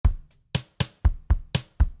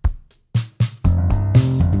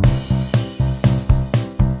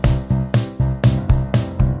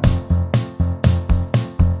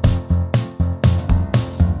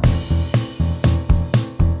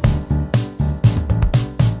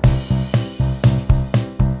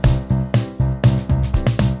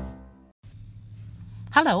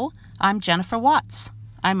Hello, I'm Jennifer Watts.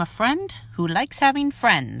 I'm a friend who likes having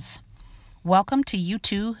friends. Welcome to You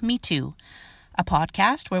Too, Me Too, a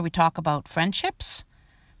podcast where we talk about friendships,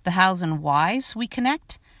 the hows and whys we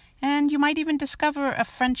connect, and you might even discover a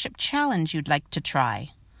friendship challenge you'd like to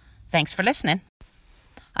try. Thanks for listening.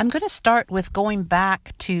 I'm going to start with going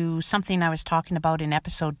back to something I was talking about in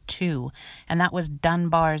episode 2, and that was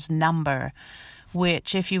Dunbar's number,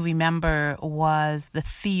 which, if you remember, was the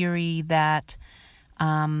theory that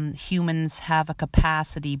humans have a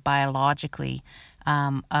capacity biologically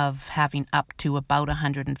of having up to about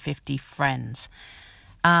 150 friends.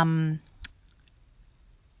 I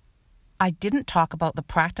didn't talk about the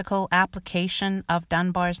practical application of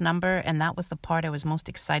Dunbar's number, and that was the part I was most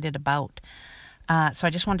excited about. So I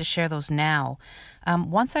just wanted to share those now.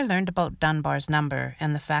 Once I learned about Dunbar's number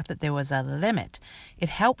and the fact that there was a limit, it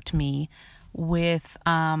helped me with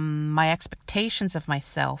my expectations of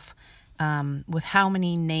myself, with how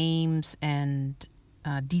many names and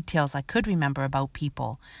details I could remember about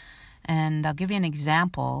people. And I'll give you an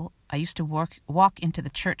example. I used to walk into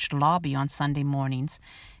the church lobby on Sunday mornings,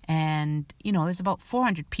 and, there's about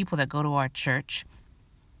 400 people that go to our church.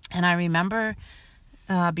 And I remember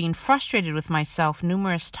being frustrated with myself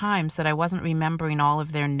numerous times that I wasn't remembering all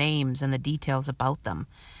of their names and the details about them.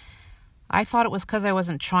 I thought it was because I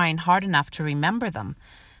wasn't trying hard enough to remember them.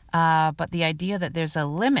 But the idea that there's a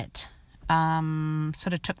limit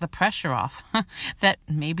sort of took the pressure off, that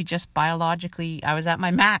maybe just biologically I was at my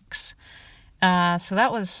max. So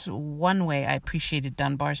that was one way I appreciated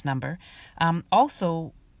Dunbar's number.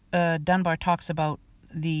 Also, Dunbar talks about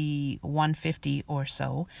the 150 or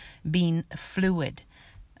so being fluid,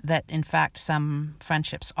 that in fact some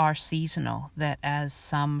friendships are seasonal, that as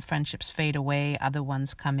some friendships fade away, other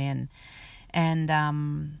ones come in. And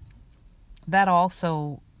that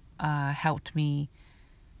also helped me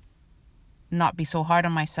not be so hard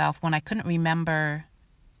on myself when I couldn't remember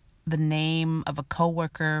the name of a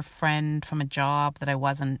coworker, friend from a job that I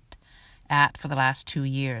wasn't at for the last 2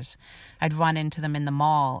 years. I'd run into them in the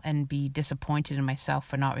mall and be disappointed in myself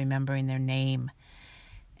for not remembering their name.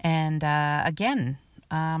 And again,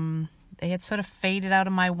 they had sort of faded out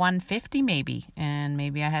of my 150 maybe, and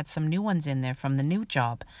maybe I had some new ones in there from the new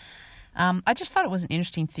job. I just thought it was an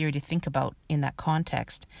interesting theory to think about in that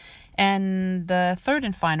context. And the third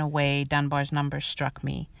and final way Dunbar's number struck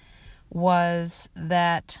me was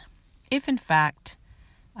that if in fact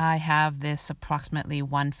I have this approximately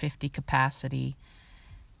 150 capacity,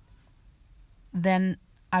 then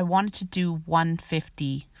I wanted to do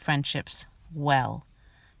 150 friendships well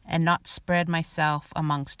and not spread myself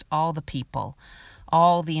amongst all the people,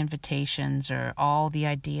 all the invitations or all the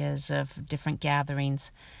ideas of different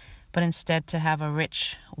gatherings, but instead to have a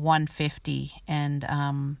rich 150 and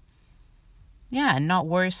not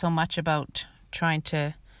worry so much about trying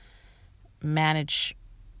to manage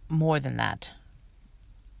more than that.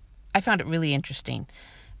 I found it really interesting.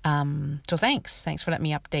 So thanks for letting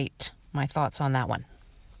me update my thoughts on that one.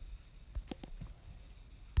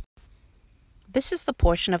 This is the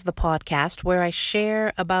portion of the podcast where I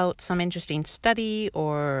share about some interesting study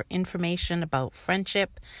or information about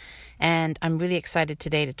friendship. And I'm really excited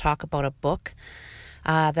today to talk about a book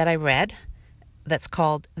that I read that's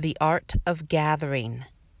called The Art of Gathering: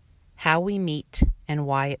 How We Meet and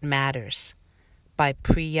Why It Matters by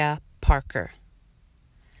Priya Parker.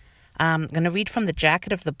 I'm going to read from the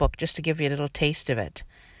jacket of the book just to give you a little taste of it.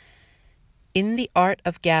 In The Art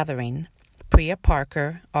of Gathering, Priya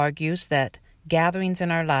Parker argues that gatherings in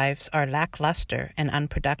our lives are lackluster and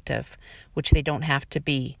unproductive, which they don't have to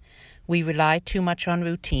be. We rely too much on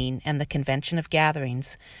routine and the convention of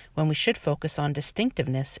gatherings when we should focus on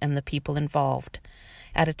distinctiveness and the people involved.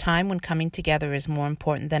 At a time when coming together is more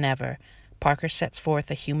important than ever, Parker sets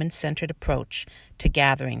forth a human-centered approach to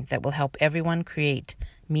gathering that will help everyone create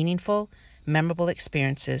meaningful, memorable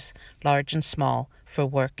experiences, large and small, for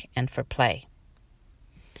work and for play.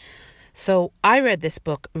 So I read this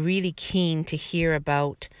book really keen to hear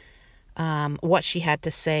about what she had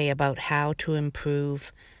to say about how to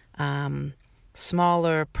improve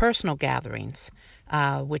smaller personal gatherings,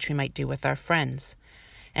 which we might do with our friends.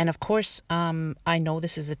 And of course, I know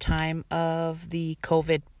this is a time of the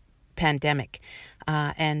COVID pandemic,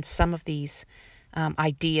 and some of these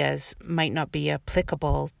ideas might not be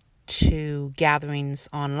applicable to gatherings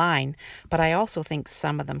online, but I also think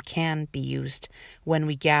some of them can be used when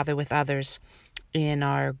we gather with others in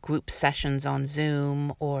our group sessions on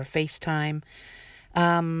Zoom or FaceTime.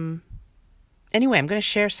 Anyway, I'm going to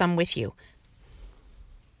share some with you.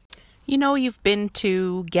 You've been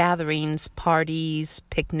to gatherings, parties,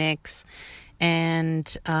 picnics,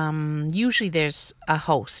 and usually there's a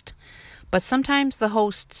host. But sometimes the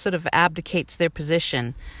host sort of abdicates their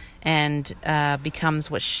position and becomes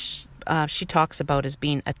what she talks about as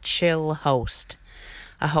being a chill host.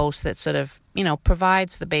 A host that sort of,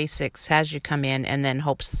 provides the basics, has you come in, and then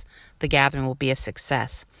hopes the gathering will be a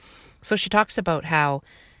success. So she talks about how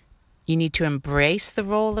you need to embrace the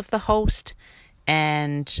role of the host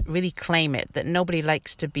and really claim it, that nobody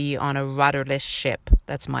likes to be on a rudderless ship.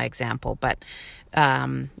 That's my example. But,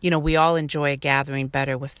 we all enjoy a gathering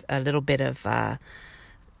better with a little bit of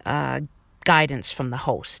guidance from the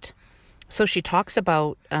host. So she talks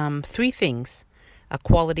about 3 things a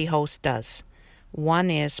quality host does.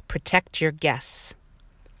 1 is protect your guests.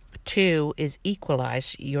 2 is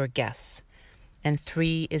equalize your guests. And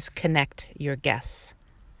 3 is connect your guests.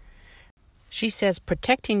 She says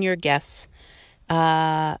protecting your guests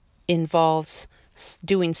involves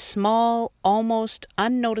doing small, almost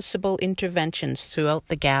unnoticeable interventions throughout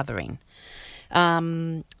the gathering.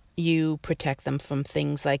 You protect them from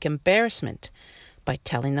things like embarrassment by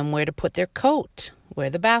telling them where to put their coat, where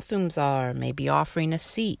the bathrooms are, maybe offering a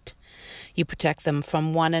seat. You protect them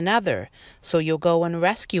from one another, so you'll go and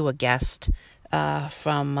rescue a guest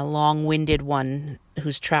from a long-winded one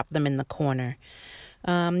who's trapped them in the corner.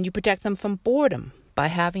 You protect them from boredom by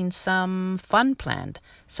having some fun planned,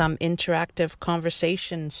 some interactive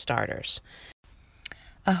conversation starters.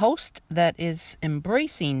 A host that is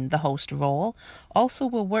embracing the host role also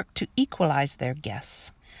will work to equalize their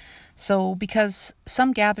guests. So because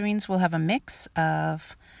some gatherings will have a mix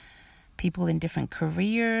of people in different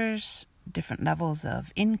careers, different levels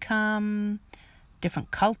of income,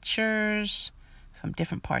 different cultures, from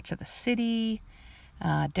different parts of the city,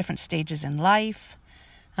 different stages in life.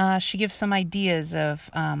 She gives some ideas of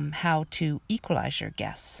how to equalize your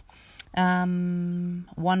guests. One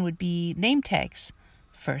would be name tags.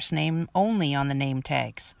 First name only on the name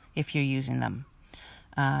tags if you're using them.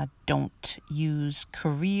 Don't use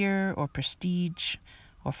career or prestige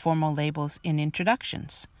or formal labels in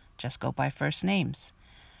introductions. Just go by first names.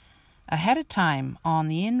 Ahead of time on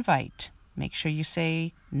the invite, make sure you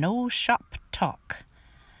say no shop talk.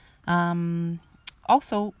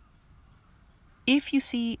 Also, if you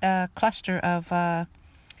see a cluster of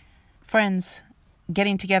friends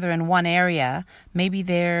getting together in one area, maybe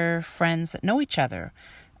they're friends that know each other,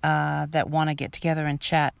 that want to get together and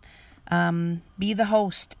chat. Be the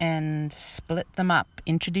host and split them up.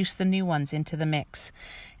 Introduce the new ones into the mix.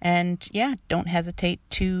 And don't hesitate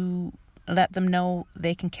to let them know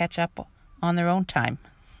they can catch up on their own time.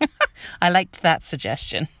 I liked that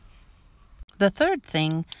suggestion. The third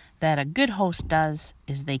thing that a good host does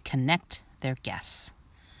is they connect their guests.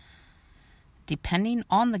 Depending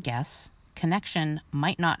on the guests, connection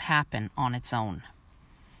might not happen on its own.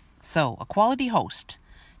 So, a quality host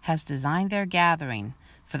has designed their gathering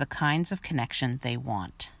for the kinds of connection they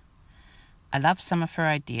want. I love some of her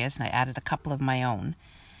ideas, and I added a couple of my own,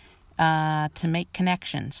 to make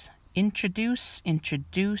connections. Introduce.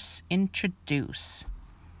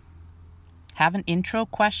 Have an intro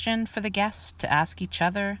question for the guests to ask each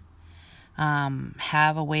other.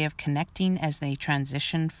 Have a way of connecting as they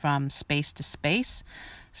transition from space to space.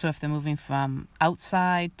 So if they're moving from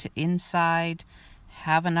outside to inside,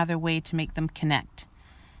 have another way to make them connect.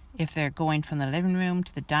 If they're going from the living room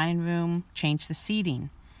to the dining room, change the seating.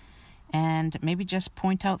 And maybe just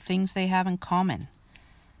point out things they have in common.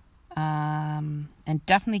 And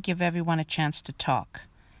definitely give everyone a chance to talk.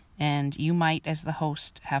 And you might, as the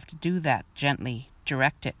host, have to do that gently,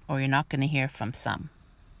 direct it, or you're not going to hear from some.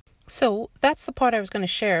 So that's the part I was going to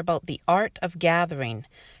share about The Art of Gathering,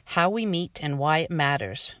 How We Meet and Why It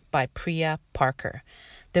Matters by Priya Parker.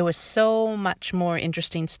 There was so much more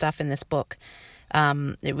interesting stuff in this book.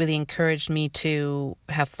 It really encouraged me to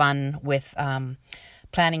have fun with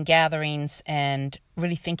planning gatherings and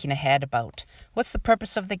really thinking ahead about what's the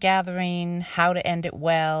purpose of the gathering, how to end it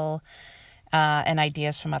well, and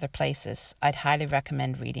ideas from other places. I'd highly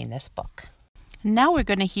recommend reading this book. Now we're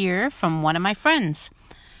going to hear from one of my friends.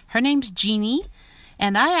 Her name's Jeannie,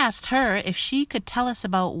 and I asked her if she could tell us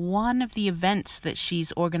about one of the events that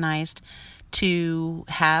she's organized to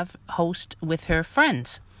have host with her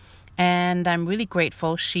friends. And I'm really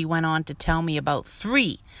grateful she went on to tell me about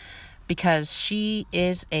 3, because she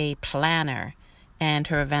is a planner and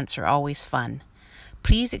her events are always fun.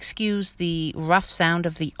 Please excuse the rough sound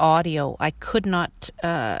of the audio. I could not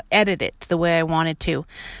edit it the way I wanted to,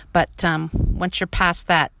 but once you're past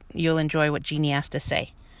that, you'll enjoy what Jeannie has to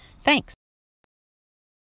say. Thanks.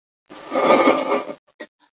 I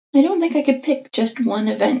don't think I could pick just one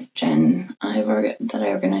event, Jen, that I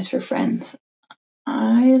organize for friends.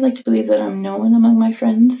 I like to believe that I'm known among my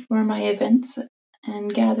friends for my events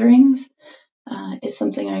and gatherings, is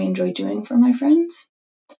something I enjoy doing for my friends.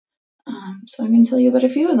 So I'm going to tell you about a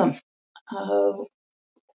few of them.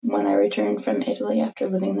 When I returned from Italy after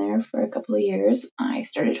living there for a couple of years, I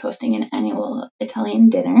started hosting an annual Italian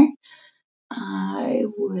dinner. I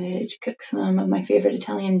would cook some of my favorite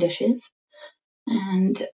Italian dishes,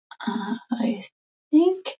 and I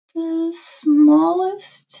think the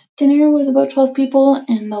smallest dinner was about 12 people,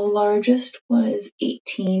 and the largest was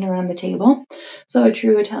 18 around the table. So a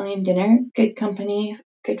true Italian dinner, good company,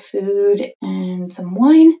 good food, and some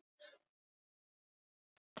wine.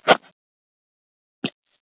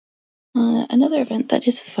 Another event that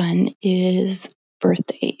is fun is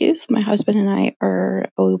birthdays. My husband and I are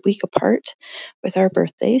a week apart with our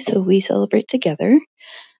birthdays, so we celebrate together.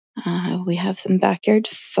 We have some backyard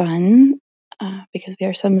fun because we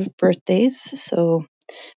are summer birthdays, so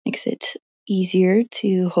makes it easier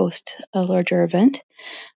to host a larger event.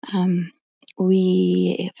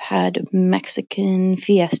 We have had Mexican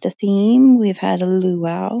fiesta theme. We've had a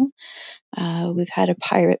luau. We've had a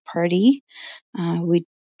pirate party.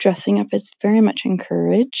 Dressing up is very much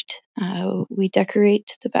encouraged. We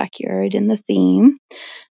decorate the backyard in the theme,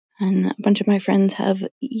 and a bunch of my friends have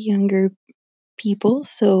younger people,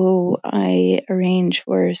 so I arrange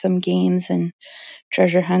for some games and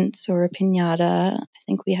treasure hunts or a piñata. I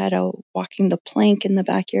think we had a walking the plank in the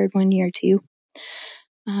backyard one year too.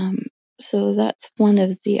 So that's one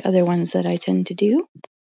of the other ones that I tend to do.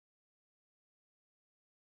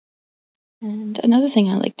 And another thing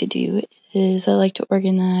I like to do is I like to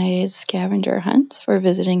organize scavenger hunts for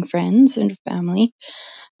visiting friends and family.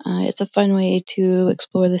 It's a fun way to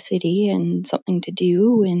explore the city and something to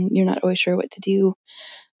do when you're not always sure what to do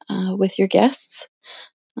with your guests.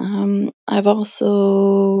 I've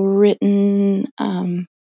also written, I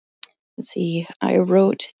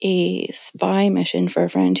wrote a spy mission for a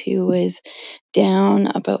friend who was down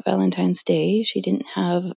about Valentine's Day. She didn't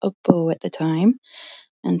have a beau at the time.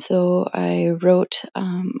 And so I wrote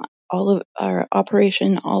all of our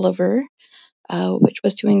Operation Oliver, which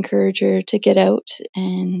was to encourage her to get out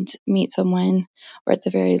and meet someone, or at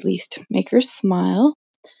the very least, make her smile.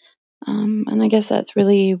 And I guess that's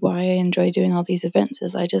really why I enjoy doing all these events,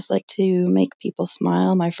 is I just like to make people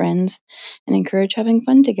smile, my friends, and encourage having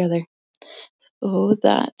fun together. So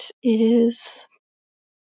that is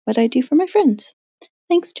what I do for my friends.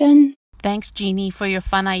 Thanks, Jen. Thanks, Jeannie, for your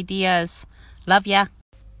fun ideas. Love ya.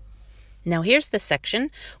 Now here's the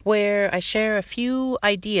section where I share a few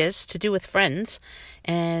ideas to do with friends,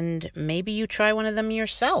 and maybe you try one of them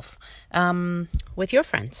yourself with your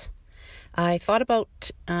friends. I thought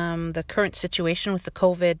about the current situation with the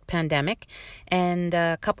COVID pandemic, and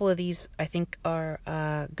a couple of these I think are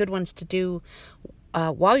good ones to do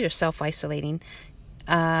while you're self-isolating.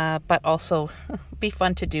 But also be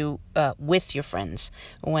fun to do with your friends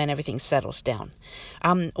when everything settles down.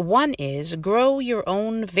 One is grow your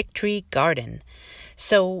own victory garden.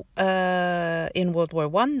 So in World War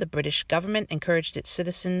I, the British government encouraged its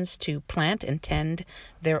citizens to plant and tend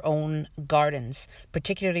their own gardens,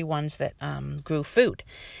 particularly ones that grew food.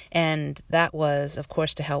 And that was, of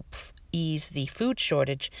course, to help ease the food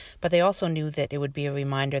shortage, but they also knew that it would be a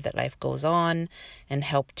reminder that life goes on and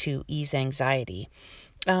help to ease anxiety.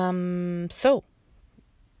 So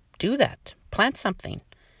do that. Plant something.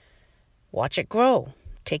 Watch it grow.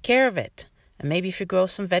 Take care of it. And maybe if you grow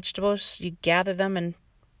some vegetables, you gather them and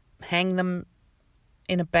hang them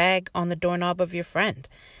in a bag on the doorknob of your friend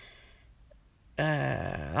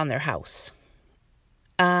on their house.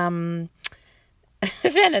 Then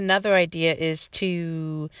another idea is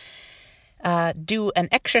to do an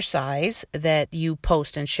exercise that you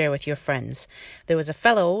post and share with your friends. There was a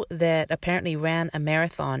fellow that apparently ran a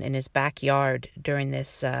marathon in his backyard during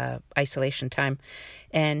this isolation time,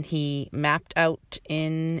 and he mapped out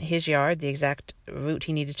in his yard the exact route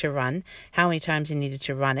he needed to run, how many times he needed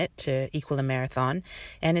to run it to equal a marathon,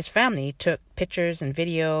 and his family took pictures and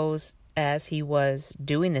videos as he was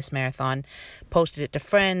doing this marathon, posted it to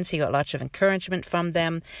friends. He got lots of encouragement from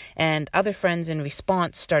them, and other friends in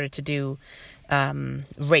response started to do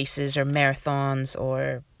races or marathons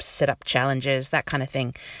or sit-up challenges, that kind of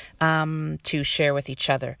thing, to share with each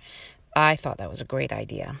other. I thought that was a great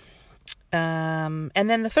idea. And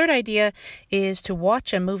then the third idea is to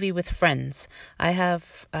watch a movie with friends. I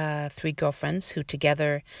have 3 girlfriends who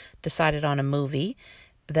together decided on a movie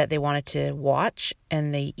that they wanted to watch,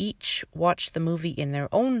 and they each watched the movie in their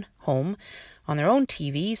own home on their own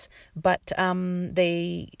TVs, but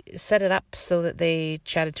they set it up so that they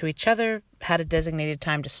chatted to each other, had a designated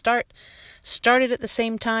time to started at the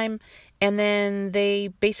same time, and then they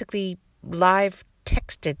basically live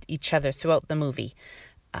texted each other throughout the movie.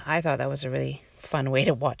 I thought that was a really fun way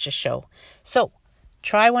to watch a show. So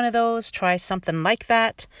try one of those, try something like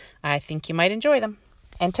that. I think you might enjoy them.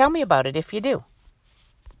 And tell me about it if you do.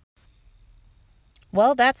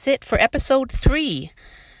 Well, that's it for episode 3.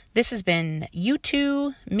 This has been You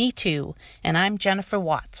Too, Me Too, and I'm Jennifer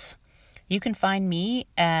Watts. You can find me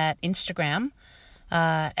at Instagram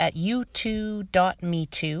at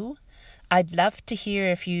you2.me2. I'd love to hear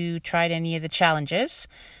if you tried any of the challenges.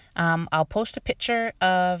 I'll post a picture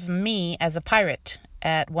of me as a pirate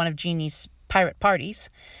at one of Jeannie's pirate parties.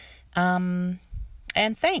 And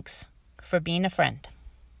thanks for being a friend.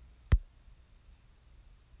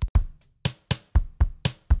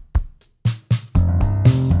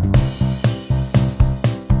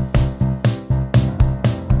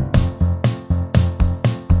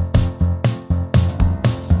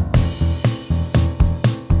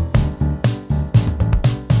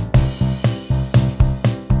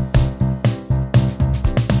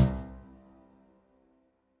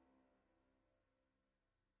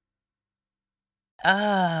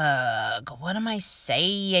 What am I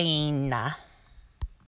saying?